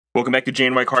Welcome back to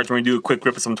J&Y Cards. We're going to do a quick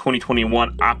rip of some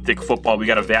 2021 Optic Football. We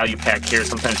got a value pack here.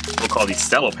 Sometimes people call these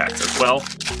Cello packs as well.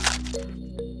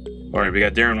 Alright, we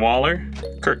got Darren Waller,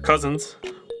 Kirk Cousins,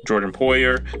 Jordan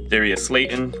Poyer, Darius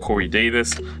Slayton, Corey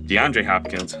Davis, DeAndre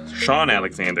Hopkins, Sean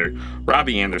Alexander,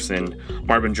 Robbie Anderson,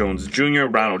 Marvin Jones Jr.,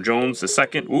 Ronald Jones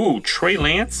II, ooh, Trey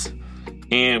Lance,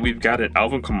 and we've got an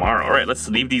Alvin Kamara. Alright, let's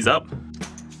leave these up.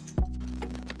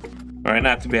 Alright,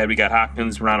 not too bad. We got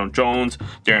Hopkins, Ronald Jones,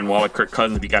 Darren Waller, Kirk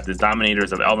Cousins. We got this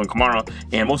Dominators of Alvin Kamara.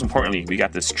 And most importantly, we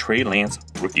got this Trey Lance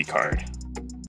rookie card.